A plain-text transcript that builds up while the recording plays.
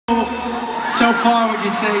So far, would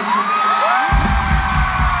you say?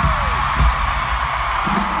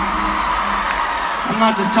 I'm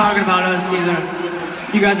not just talking about us either.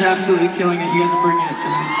 You guys are absolutely killing it. You guys are bringing it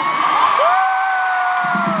tonight.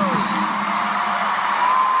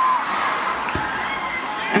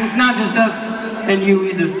 And it's not just us and you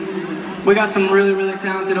either. We got some really, really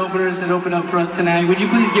talented openers that opened up for us tonight. Would you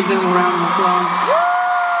please give them a round of applause?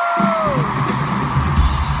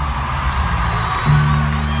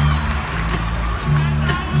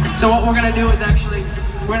 So what we're gonna do is actually,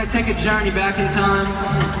 we're gonna take a journey back in time,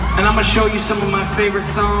 and I'm gonna show you some of my favorite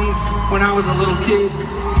songs when I was a little kid.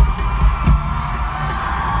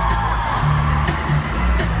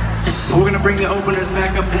 We're gonna bring the openers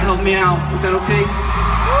back up to help me out. Is that okay?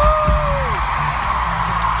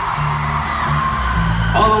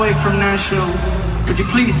 All the way from Nashville. Would you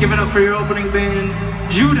please give it up for your opening band,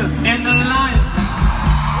 Judah and the Lion.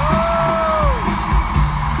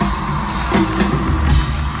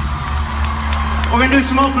 We're gonna do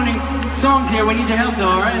some opening songs here. We need your help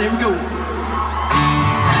though, alright? Here we go.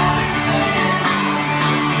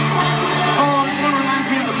 Oh, this one reminds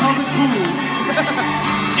me of the public pool.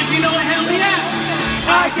 If you know it, hell yeah!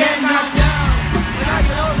 I get knocked down, but I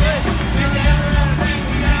get over it. You'll never gonna take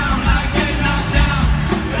me down. I get knocked down,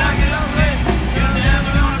 but I get over it. You're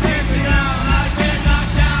never gonna take me down. I get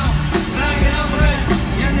knocked down, but I get over it.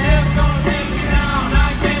 You're never gonna take me down.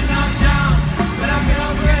 I get knocked down, but I get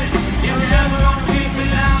over it. You're never gonna keep me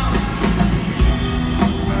down.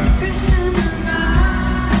 Fish in the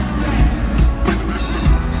night,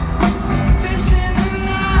 fish in the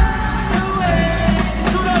night away.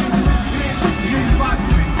 Dreams about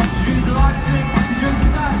drinks, dreams a lot of drinks, he drinks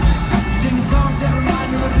inside. Sing the songs that remind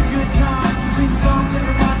me of the good times. Sing the songs that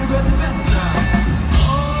remind me of the better times.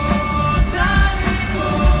 Oh, tiny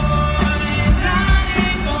boy, tiny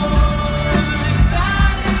boy,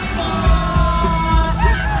 tiny boy.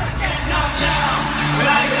 I get knocked down, but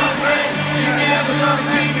I get up again. You're never gonna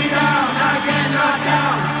keep me down. I get knocked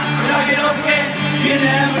down, but I get up again. You're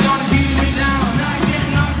never gonna keep me down. I get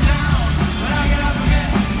knocked down, but I get up again.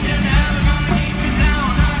 You're never gonna keep me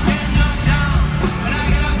down. I get knocked down, but I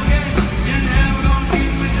get up again. You're never gonna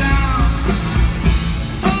keep me down.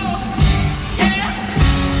 Oh, yeah.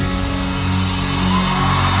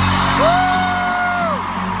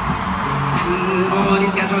 Oh,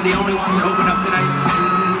 these guys are the only ones that open up tonight.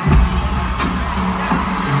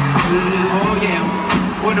 Oh yeah,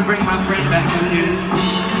 we're gonna bring my friend back over here.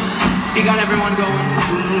 He got everyone going.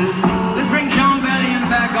 Let's bring Jon Bellion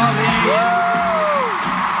back over here.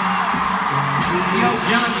 Yo,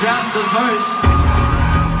 Jon, drop the verse.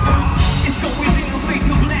 It's going down, fade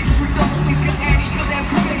to Black Street. The homies got Annie, cause they have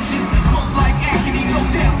creations. Pump like agony, no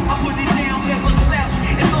doubt. I put it down, never slouch.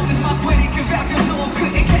 As long as my credit can vouch, your dog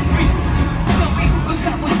couldn't catch me. Tell me, cause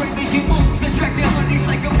that was right making moves. Attracting honeys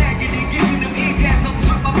like a magnet and giving them orgasm.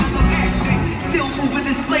 Turn my mellow accent. Still moving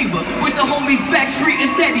this flavor with the homies Backstreet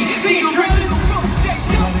and Teddy. The original road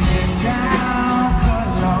shaker. Gonna get down, cut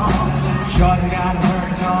along. Shorty got her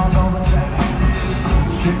hurt all over town.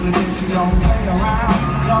 Strictly bitch, she don't play around.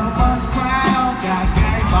 Love a buzz crowd, got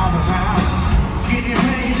gang all around. Getting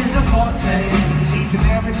paid is a forte, each and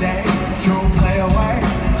every day. True play away.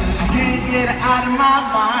 I can't get her out of my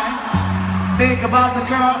mind. Think about the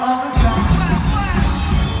girl all the time.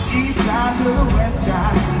 East side to the west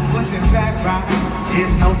side, pushing back rides,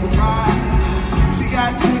 it's no surprise. She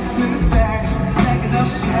got chicks in the stash, stacking up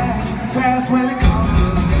the cash, fast when it comes to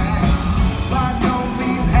the gas. By no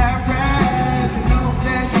means average, you know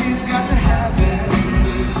that she's got to have it.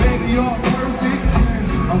 Baby, you're a perfect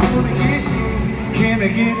 10, I wanna get in, can I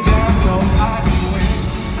get down so I can win?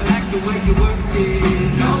 I like the way you work it.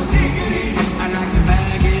 No diggity, I like to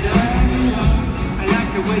bag it up. I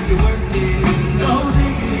like the way you work it. no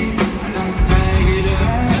diggity, I like to bag it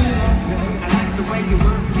up. I like the way you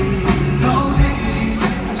work it. no diggity,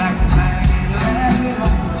 I like to bag it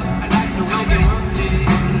up. I like the way you work it.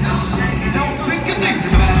 no diggity. To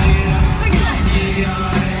bag it up. Sing it. Hey, oh,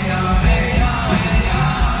 hey, oh, hey, oh, hey, oh.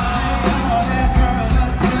 Oh, that girl,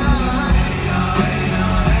 let's go. Hey, oh, hey,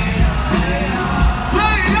 oh, hey, oh, hey, oh.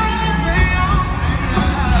 Play on, play on, play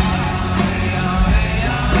on. Hey, oh, hey,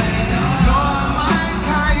 oh, hey, oh. You're my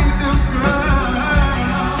kind of girl.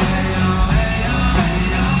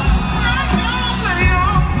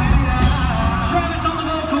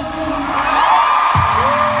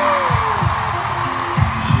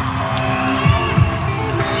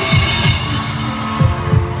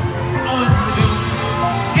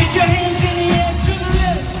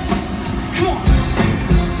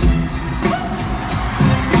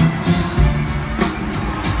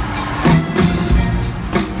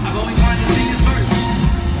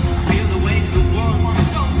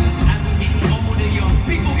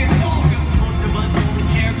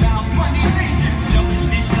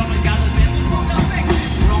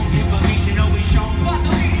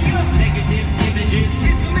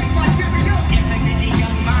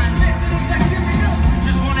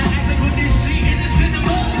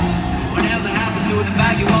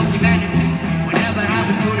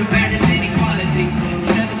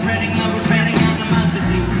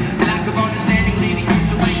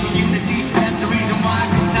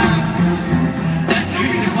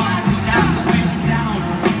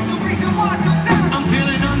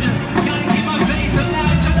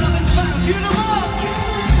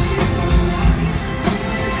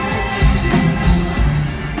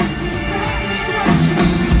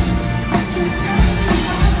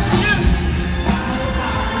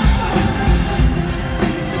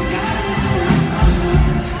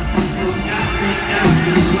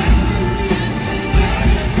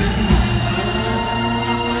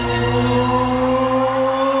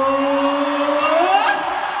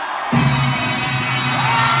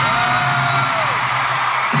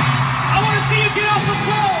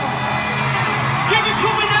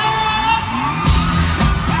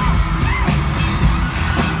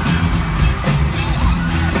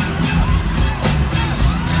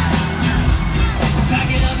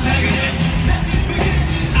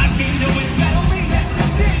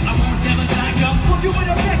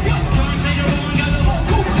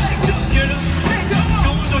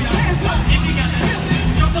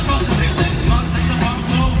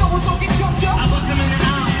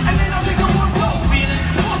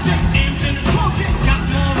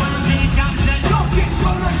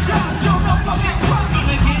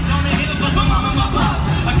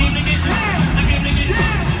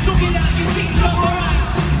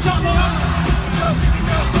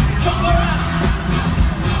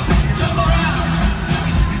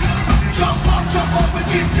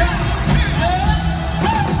 Get touched.